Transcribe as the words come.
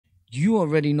You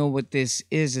already know what this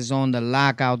is. It's on the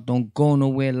Lockout. Don't go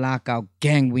nowhere. Lockout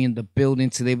gang. We in the building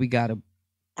today. We got a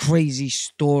crazy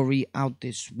story out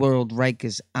this world.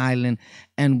 Rikers Island,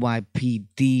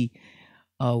 NYPD.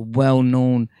 A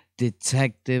well-known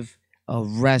detective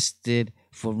arrested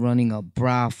for running a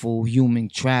brothel, human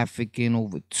trafficking,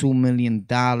 over $2 million,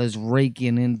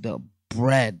 raking in the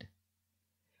bread.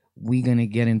 We gonna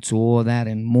get into all that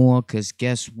and more, cause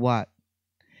guess what?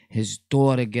 His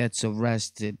daughter gets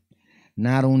arrested.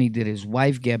 Not only did his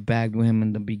wife get bagged with him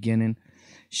in the beginning,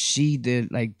 she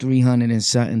did like 300 and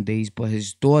something days, but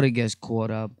his daughter gets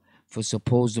caught up for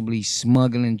supposedly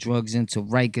smuggling drugs into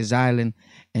Rikers Island,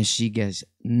 and she gets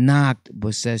knocked,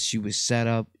 but says she was set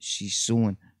up. She's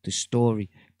suing. The story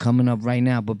coming up right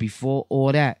now. But before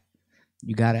all that,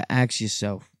 you gotta ask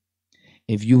yourself,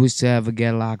 if you was to ever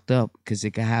get locked up, because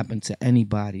it could happen to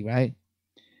anybody, right?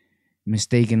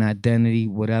 Mistaken identity,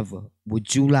 whatever.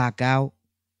 Would you lock out,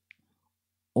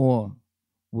 or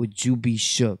would you be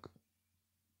shook?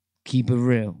 Keep it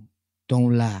real.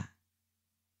 Don't lie.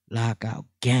 Lockout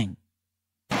gang.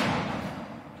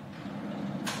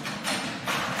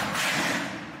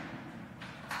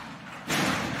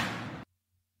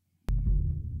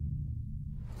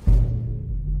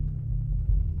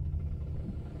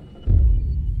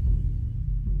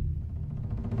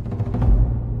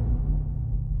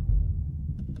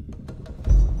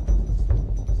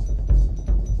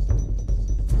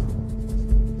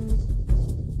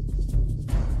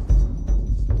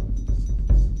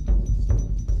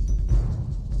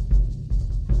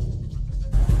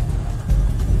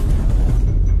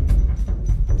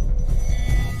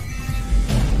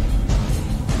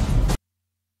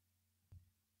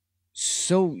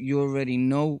 So you already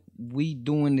know we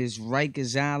doing this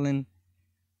Rikers Island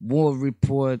war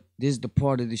report. This is the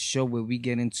part of the show where we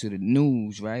get into the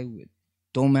news, right?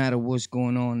 Don't matter what's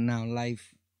going on in our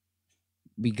life,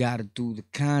 we gotta do the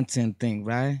content thing,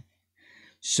 right?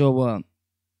 So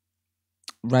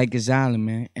Rikers Island,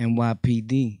 man,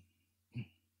 NYPD.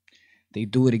 They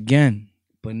do it again.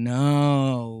 But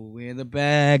no, we're the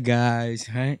bad guys,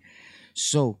 right?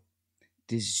 So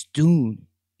this dude,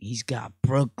 he's got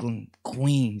Brooklyn,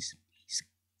 Queens. He's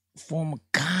a former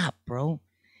cop, bro.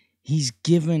 He's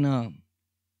giving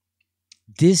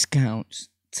discounts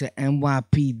to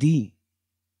NYPD.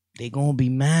 They gonna be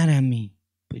mad at me.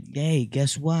 But hey,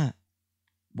 guess what?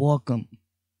 Welcome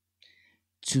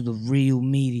to the real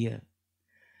media,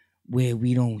 where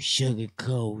we don't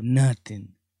sugarcoat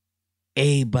nothing.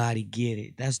 Everybody get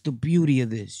it. That's the beauty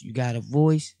of this. You got a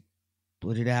voice,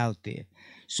 put it out there.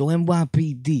 So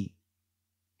NYPD,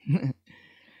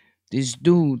 this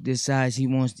dude decides he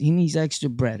needs extra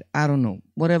bread. I don't know.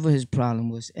 Whatever his problem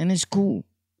was. And it's cool.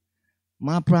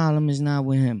 My problem is not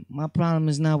with him. My problem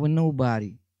is not with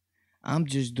nobody. I'm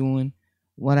just doing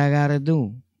what I gotta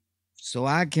do so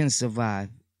I can survive.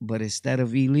 But instead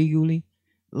of illegally,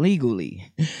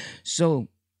 legally. So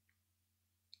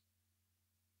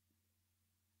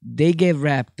they get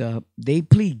wrapped up. They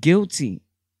plead guilty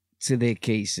to their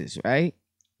cases, right?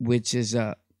 Which is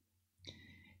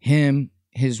him,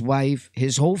 his wife,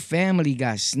 his whole family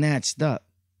got snatched up.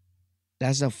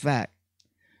 That's a fact.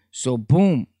 So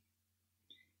boom,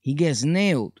 he gets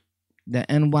nailed, the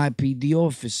NYPD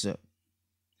officer,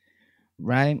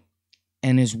 right?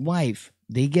 And his wife,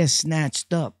 they get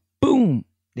snatched up. Boom,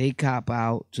 they cop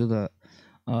out to the,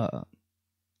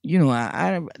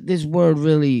 this word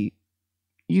really,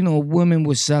 women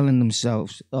were selling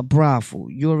themselves, a brothel.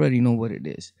 You already know what it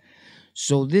is.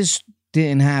 So this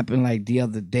didn't happen like the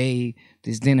other day.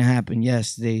 This didn't happen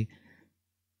yesterday.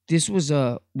 This was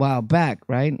a while back,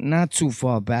 right? Not too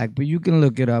far back, but you can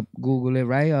look it up, Google it,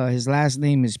 right? His last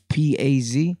name is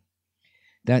P-A-Z.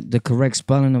 That the correct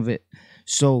spelling of it.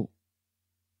 So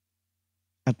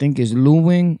I think it's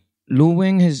Lewing,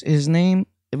 his name,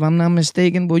 if I'm not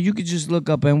mistaken. Well, you could just look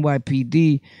up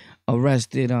NYPD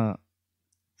arrested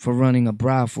for running a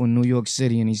brothel in New York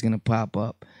City, and he's gonna pop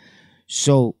up.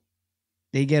 So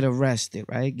they get arrested,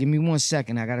 right? Give me 1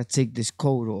 second. I gotta take this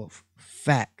coat off.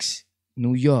 Facts.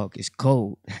 New York is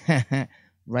cold.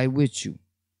 Right with you.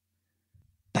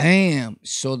 Bam.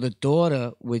 So the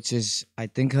daughter, which is, I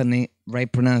think her name, right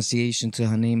pronunciation to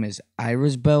her name is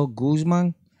Iris Bell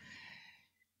Guzman.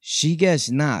 She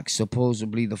gets knocked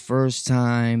supposedly the first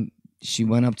time she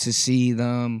went up to see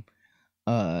them.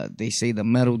 They say the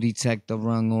metal detector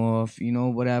rung off,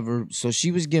 whatever. So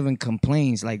she was giving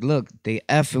complaints like, look, they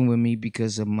effing with me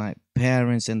because of my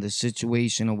parents and the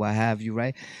situation or what have you,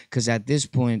 right? Because at this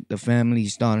point, the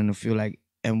family's starting to feel like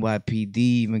NYPD,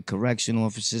 even correction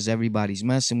officers, everybody's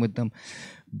messing with them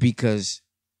because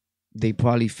they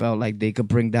probably felt like they could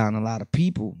bring down a lot of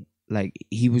people. like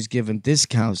he was giving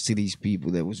discounts to these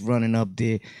people that was running up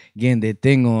there getting their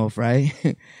thing off, right?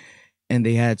 And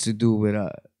they had to do with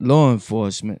law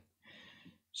enforcement.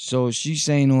 So she's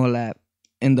saying all that.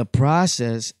 In the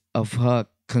process of her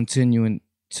continuing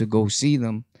to go see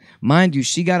them, mind you,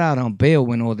 she got out on bail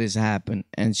when all this happened.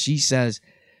 And she says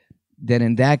that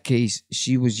in that case,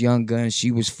 she was younger and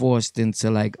she was forced into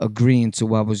like agreeing to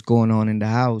what was going on in the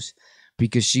house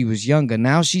because she was younger.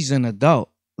 Now she's an adult.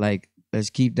 Like, let's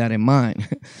keep that in mind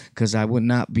because I would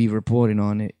not be reporting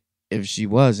on it if she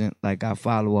wasn't. Like, I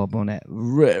follow up on that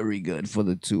very good for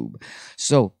the tube.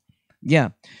 So, yeah.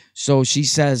 So she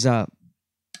says,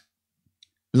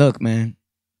 look, man,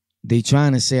 they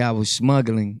trying to say I was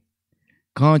smuggling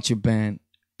contraband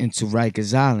into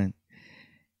Rikers Island.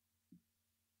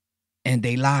 And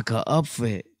they lock her up for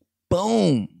it.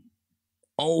 Boom.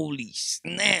 Holy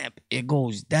snap. It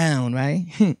goes down,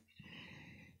 right?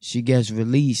 She gets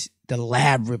released. The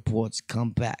lab reports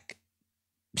come back.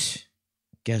 Psh,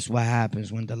 guess what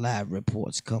happens when the lab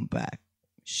reports come back?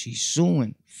 She's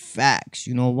suing. Facts.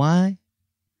 You know why?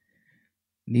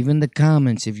 Leave in the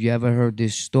comments if you ever heard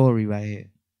this story right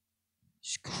here.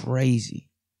 It's crazy.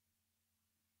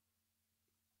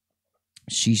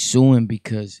 She's suing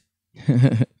because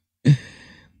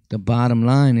the bottom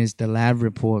line is the lab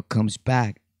report comes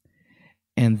back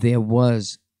and there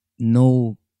was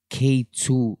no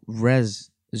K2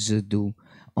 residue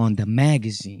on the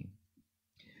magazine.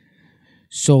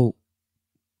 So,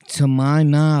 to my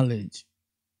knowledge,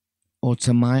 or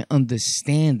to my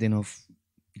understanding of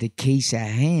the case at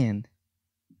hand,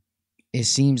 it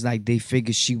seems like they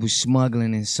figured she was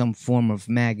smuggling in some form of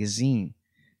magazine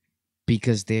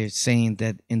because they're saying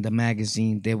that in the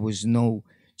magazine there was no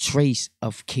trace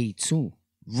of K2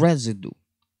 residue.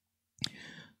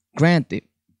 Granted,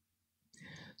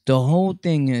 the whole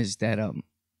thing is that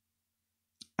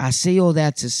I say all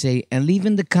that to say, and leave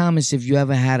in the comments if you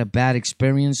ever had a bad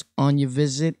experience on your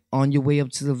visit, on your way up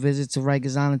to the visit to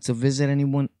Rikers Island to visit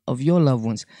anyone of your loved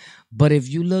ones. But if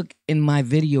you look in my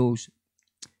videos,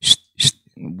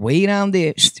 way down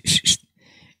there,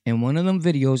 in one of them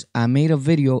videos, I made a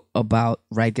video about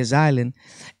Rikers Island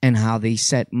and how they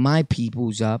set my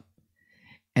peoples up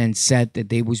and said that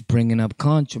they was bringing up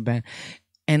contraband.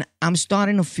 And I'm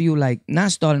starting to feel like,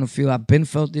 not starting to feel, I've been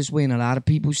felt this way, and a lot of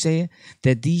people say it,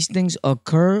 that these things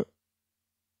occur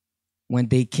when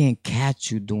they can't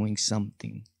catch you doing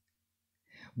something.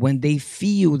 When they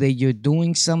feel that you're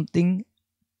doing something,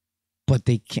 but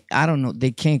they can't, I don't know,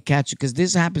 they can't catch you. Because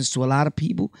this happens to a lot of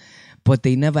people, but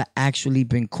they never actually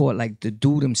been caught, like the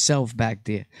dude himself back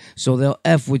there. So they'll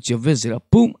F with your visitor.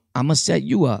 Boom, I'm going to set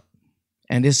you up.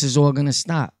 And this is all going to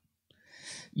stop.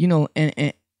 You know,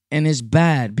 and it's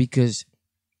bad because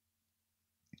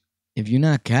if you're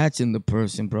not catching the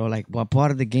person, bro, like what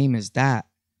part of the game is that?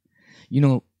 You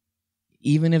know,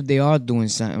 even if they are doing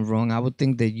something wrong, I would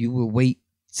think that you would wait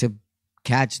to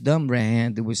catch them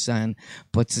red-handed with something.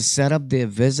 But to set up their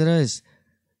visitor is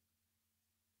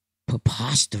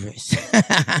preposterous.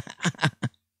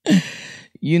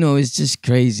 You know, it's just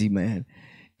crazy, man.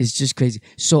 It's just crazy.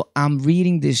 So I'm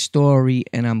reading this story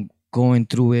and I'm going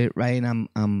through it, right? And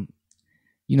I'm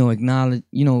you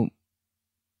know,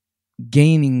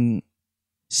 gaining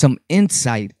some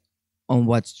insight on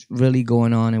what's really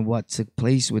going on and what took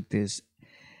place with this.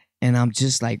 And I'm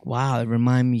just like, wow, it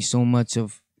reminds me so much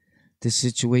of the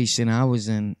situation I was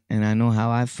in. And I know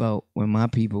how I felt when my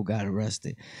people got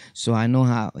arrested. So I know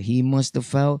how he must have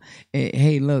felt.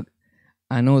 Hey, look,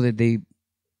 I know that they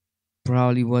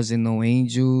probably wasn't no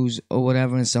angels or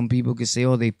whatever. And some people could say,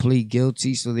 oh, they plead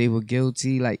guilty, so they were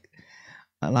guilty. Like,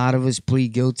 a lot of us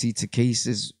plead guilty to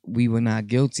cases we were not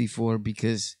guilty for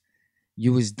because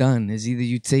you was done. It's either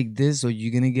you take this or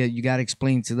you're going to you got to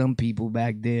explain to them people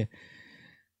back there.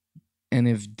 And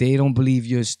if they don't believe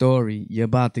your story, you're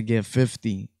about to get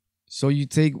 50. So you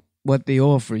take what they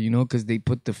offer, you know, because they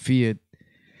put the fear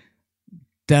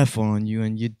death on you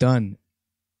and you're done.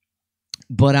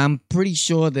 But I'm pretty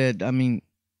sure that, I mean,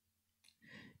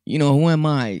 you know, who am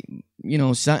I? You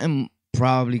know, something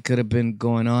probably could have been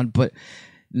going on. But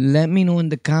let me know in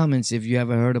the comments if you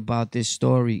ever heard about this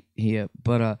story here.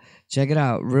 But check it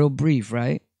out, real brief,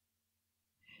 right?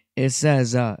 It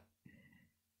says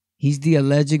he was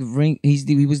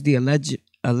the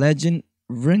alleged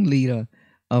ringleader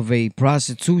of a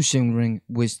prostitution ring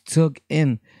which took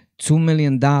in $2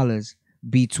 million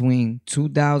between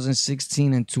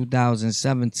 2016 and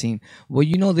 2017. Well,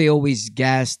 you know, they always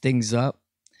gas things up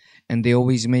and they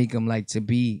always make them like to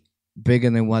be bigger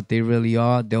than what they really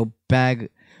are. They'll bag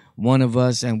one of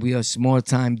us and we are a small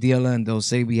time dealer and they'll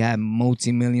say we had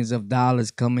multi-millions of dollars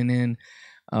coming in.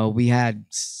 We had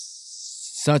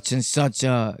such and such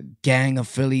a gang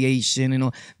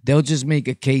affiliation, they'll just make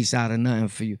a case out of nothing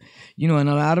for you. And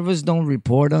a lot of us don't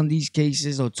report on these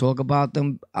cases or talk about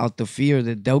them out the fear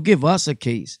that they'll give us a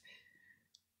case.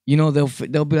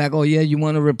 They'll be like, oh yeah, you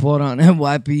want to report on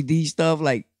NYPD stuff,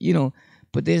 like,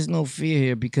 but there's no fear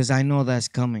here because I know that's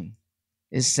coming.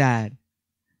 It's sad,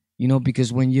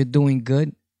 because when you're doing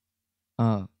good,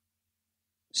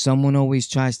 someone always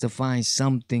tries to find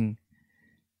something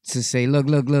to say, look,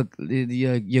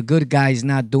 your good guy is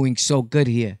not doing so good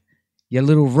here. Your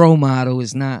little role model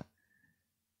is not,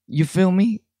 you feel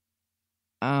me?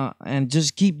 And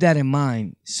just keep that in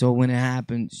mind. So when it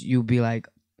happens, you'll be like,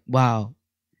 wow,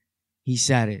 he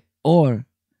said it. Or,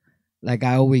 like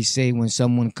I always say, when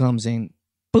someone comes in,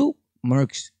 boop,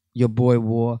 murks your boy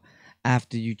War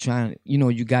after you trying,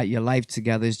 you got your life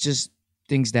together. It's just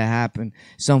things that happen.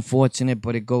 It's unfortunate,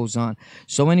 but it goes on.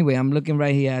 So anyway, I'm looking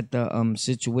right here at the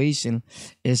situation.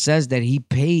 It says that he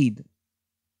paid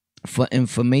for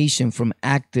information from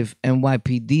active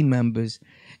NYPD members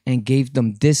and gave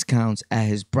them discounts at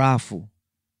his brothel.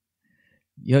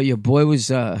 Your boy was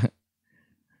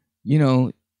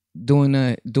doing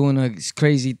a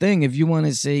crazy thing. If you want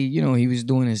to say, he was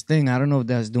doing his thing, I don't know if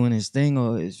that's doing his thing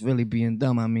or it's really being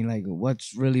dumb. I mean, like,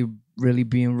 what's really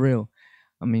being real?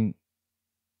 I mean,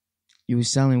 you was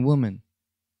selling women.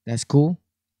 That's cool.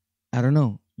 I don't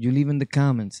know. You leave in the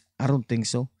comments. I don't think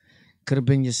so. Could have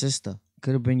been your sister.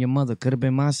 Could have been your mother. Could have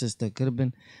been my sister. Could have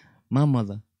been my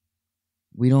mother.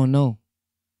 We don't know.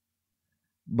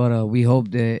 But we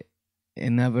hope that it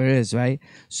never is, right?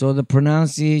 So the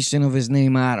pronunciation of his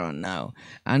name, I don't know.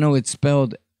 I know it's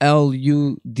spelled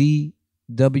Ludwig,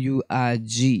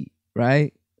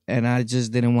 right? And I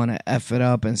just didn't want to F it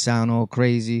up and sound all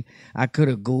crazy. I could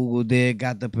have Googled it,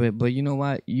 got the pit, but you know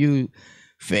what? You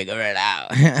figure it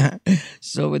out.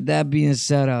 So with that being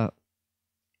said,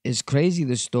 it's crazy,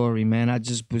 the story, man. I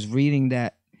just was reading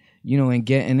that, and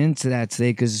getting into that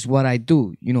today because it's what I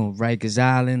do. Rikers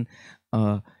Island,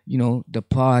 the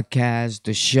podcast,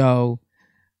 the show,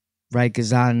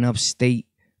 Rikers Island Upstate,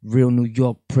 real New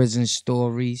York prison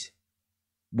stories,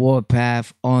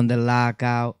 Warpath, on the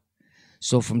lockout.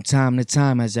 So from time to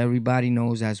time, as everybody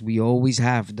knows, as we always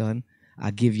have done, I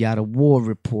give y'all the war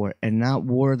report. And not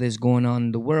war that's going on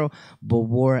in the world, but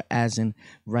war as in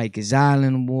Rikers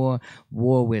Island war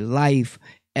with life,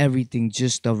 everything,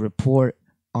 just a report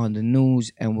on the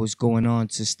news and what's going on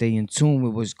to stay in tune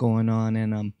with what's going on.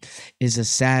 And it's a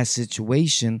sad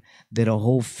situation that a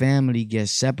whole family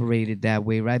gets separated that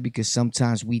way, right? Because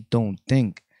sometimes we don't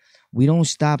think. We don't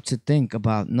stop to think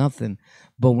about nothing.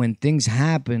 But when things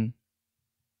happen,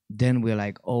 then we're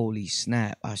like, holy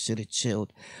snap, I should have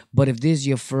chilled. But if this is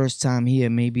your first time here,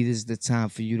 maybe this is the time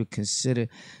for you to consider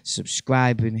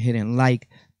subscribing, hitting like,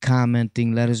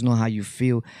 commenting. Let us know how you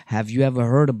feel. Have you ever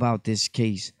heard about this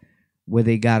case where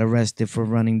they got arrested for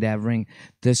running that ring?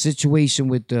 The situation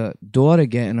with the daughter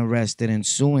getting arrested and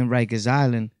suing Rikers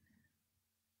Island,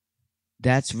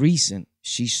 that's recent.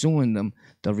 She's suing them.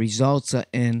 The results are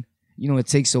in. It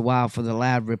takes a while for the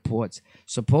lab reports.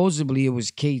 Supposedly, it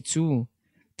was K2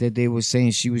 that they were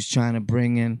saying she was trying to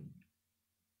bring in.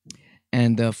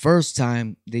 And the first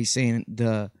time, they saying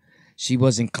she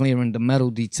wasn't clearing the metal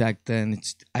detector. And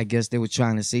I guess they were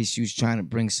trying to say she was trying to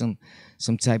bring some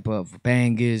type of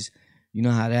bangers. You know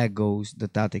how that goes. The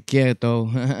tate quieto.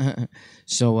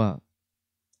 So,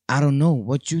 I don't know.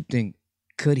 What you think?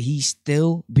 Could he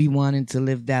still be wanting to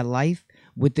live that life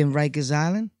within Rikers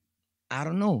Island? I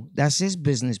don't know. That's his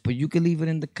business. But you can leave it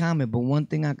in the comment. But one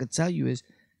thing I could tell you is,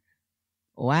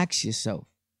 or ask yourself,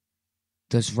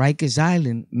 does Rikers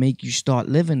Island make you start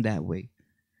living that way?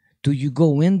 Do you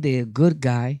go in there, good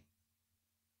guy,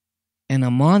 and a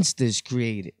monster is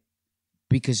created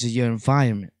because of your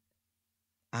environment?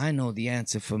 I know the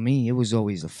answer for me. It was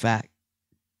always a fact.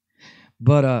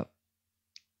 But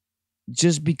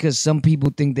just because some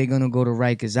people think they're going to go to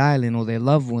Rikers Island or their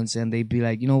loved ones and they be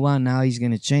like, you know what, now he's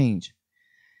going to change.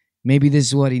 Maybe this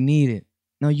is what he needed.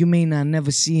 No, you may not never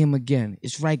see him again.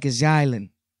 It's Rikers Island.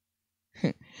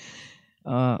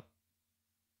 And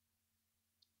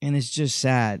it's just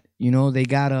sad. They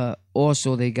got a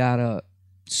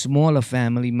smaller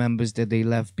family members that they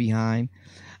left behind.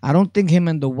 I don't think him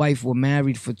and the wife were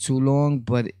married for too long,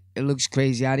 but it looks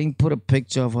crazy. I didn't put a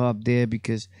picture of her up there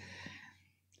because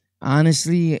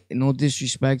honestly, no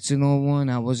disrespect to no one,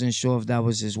 I wasn't sure if that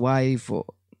was his wife or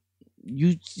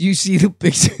you see the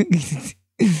picture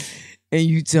and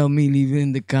you tell me, leave it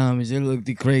in the comments. It looked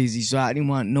crazy. So I didn't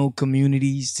want no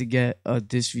communities to get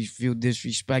feel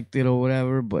disrespected or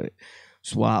whatever, but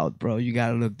it's wild, bro. You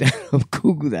gotta look that up,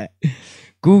 Google that.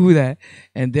 Google that,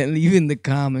 and then leave in the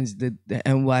comments the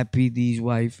NYPD's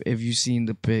wife if you seen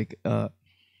the pic.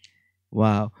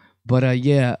 Wow. But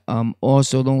yeah.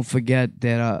 Also don't forget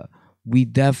that we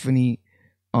definitely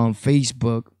on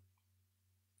Facebook,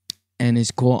 and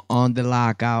it's called On the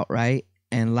Lockout, right?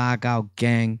 And Lockout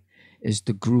Gang is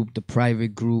the group, the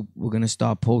private group. We're gonna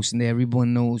start posting there.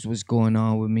 Everyone knows what's going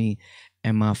on with me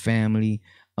and my family.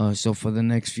 So for the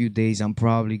next few days, I'm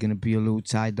probably gonna be a little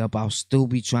tied up. I'll still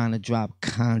be trying to drop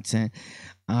content.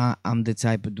 I'm the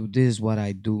type of dude. This is what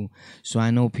I do. So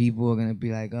I know people are gonna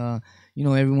be like,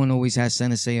 everyone always has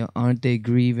something to say. Aren't they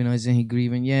grieving? Or isn't he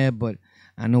grieving? Yeah, but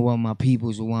I know what my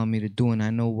peoples will want me to do, and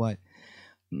I know what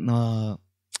the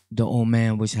old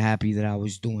man was happy that I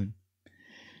was doing.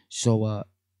 So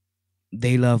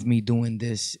they love me doing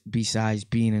this besides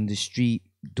being in the street,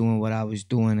 doing what I was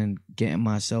doing and getting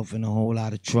myself in a whole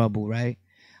lot of trouble, right?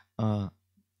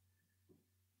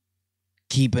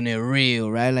 Keeping it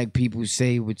real, right? Like people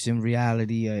say, which in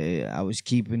reality, I was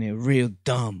keeping it real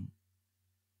dumb.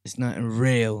 It's nothing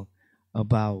real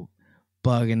about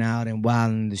bugging out and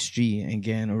wilding in the street and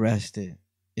getting arrested.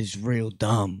 It's real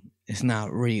dumb. It's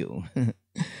not real.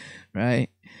 Right?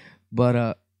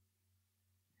 But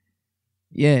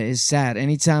yeah, it's sad.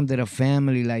 Anytime that a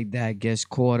family like that gets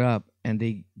caught up and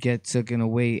they get taken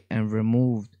away and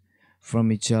removed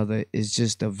from each other, it's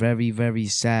just a very, very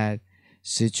sad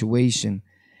situation.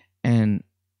 And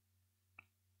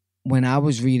when I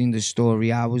was reading the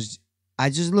story, I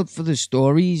just looked for the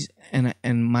stories, and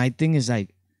my thing is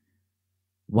like,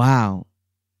 wow,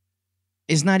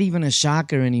 it's not even a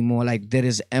shocker anymore. Like that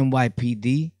is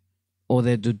NYPD, or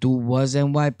that the dude was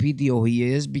NYPD, or he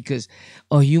is, because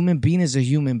a human being is a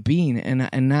human being,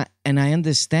 and I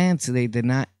understand today that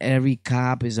not every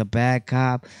cop is a bad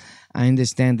cop. I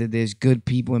understand that there's good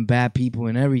people and bad people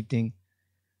and everything,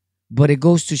 but it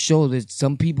goes to show that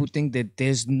some people think that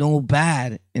there's no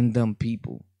bad in them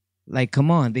people. Like,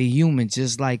 come on, they're human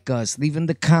just like us. Leave in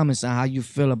the comments on how you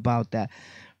feel about that,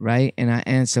 right? And I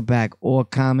answer back all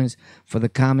comments. For the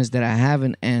comments that I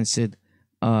haven't answered,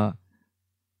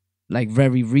 like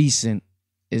very recent,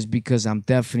 is because I'm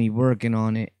definitely working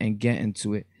on it and getting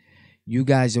to it. You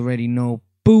guys already know.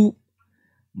 Boop.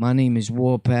 My name is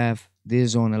Warpath. This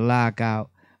is On the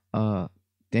Lockout.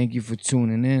 Thank you for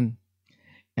tuning in,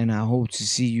 and I hope to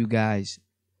see you guys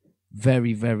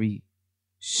very, very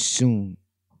soon.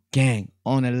 Gang,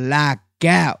 on the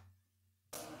lockout.